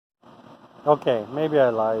Okay, maybe I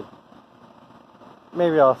lied.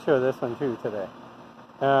 Maybe I'll show this one too today.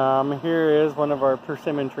 Here is one of our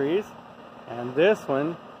persimmon trees, and this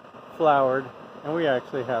one flowered, and we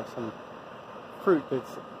actually have some fruit that's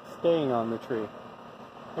staying on the tree.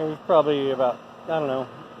 There's probably about, I don't know,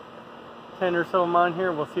 10 or so of them on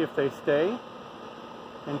here. We'll see if they stay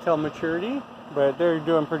until maturity, but they're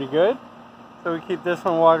doing pretty good. So we keep this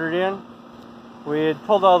one watered in. We had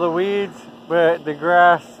pulled all the weeds, but the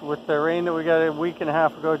grass with the rain that we got a week and a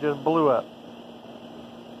half ago just blew up.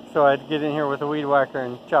 So I had to get in here with a weed whacker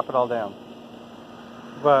and chop it all down.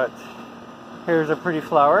 But here's a pretty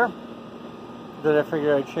flower that I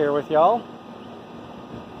figured I'd share with y'all.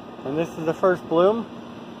 And this is the first bloom.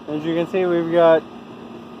 As you can see, we've got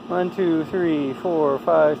 1, 2, 3, 4,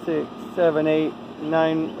 5, 6, 7, 8,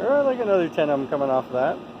 9, or like another 10 of them coming off of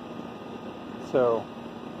that. So,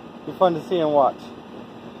 it'll be fun to see and watch.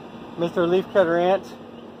 Mr. Leafcutter Ant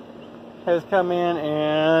has come in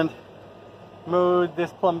and mowed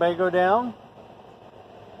this plumbago down.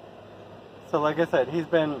 So like I said, he's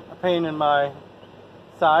been a pain in my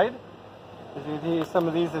side. As you can see, some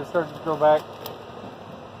of these have started to grow back.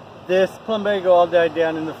 This plumbago all died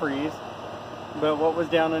down in the freeze, but what was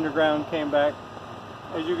down underground came back.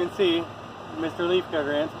 As you can see, Mr.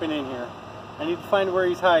 Leafcutter Ant's been in here. I need to find where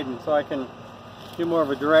he's hiding so I can do more of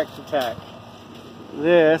a direct attack.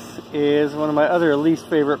 This is one of my other least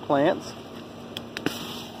favorite plants.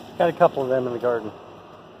 Got a couple of them in the garden.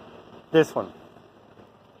 This one.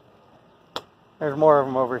 There's more of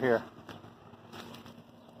them over here.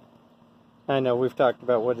 I know we've talked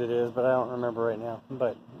about what it is, but I don't remember right now.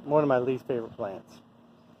 But one of my least favorite plants.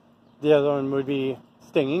 The other one would be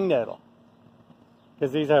stinging nettle,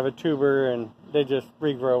 because these have a tuber and they just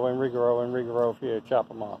regrow and regrow and regrow if you chop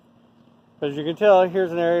them off. But as you can tell,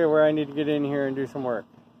 here's an area where I need to get in here and do some work.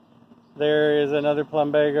 There is another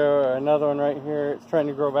plumbago, another one right here. It's trying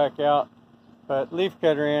to grow back out. But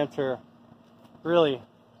leafcutter ants are really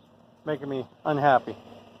making me unhappy.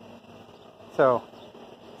 So,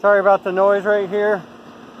 sorry about the noise right here.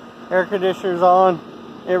 Air conditioner's on.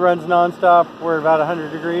 It runs non-stop. We're at about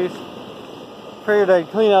 100 degrees. Figured I'd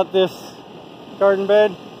clean out this garden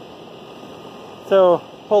bed. So,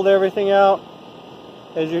 pulled everything out.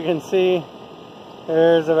 As you can see,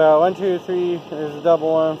 there's about 1, 2, 3, there's a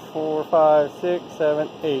double 1, 4, 5, 6, 7,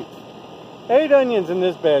 8. 8 onions in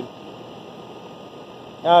this bed.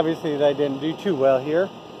 Obviously, that didn't do too well here,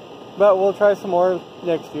 but we'll try some more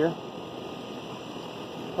next year.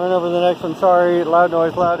 Run over the next one. Sorry, loud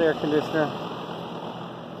noise, loud air conditioner.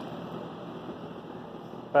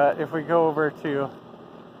 But if we go over to,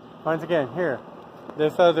 once again, here,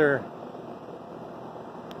 this other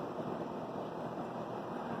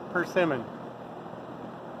persimmon.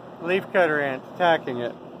 Leafcutter ant attacking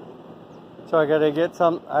it. So I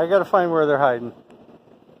gotta find where they're hiding.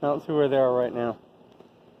 I don't see where they are right now.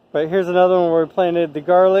 But here's another one where we planted the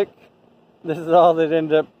garlic. This is all that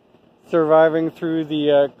ended up surviving through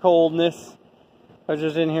the coldness. I was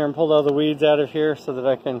just in here and pulled all the weeds out of here so that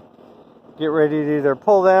I can get ready to either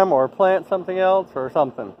pull them or plant something else or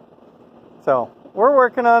something. So we're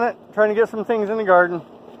working on it, trying to get some things in the garden.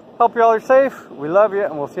 Hope you all are safe. We love you,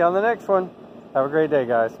 and we'll see you on the next one. Have a great day,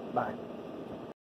 guys. Bye.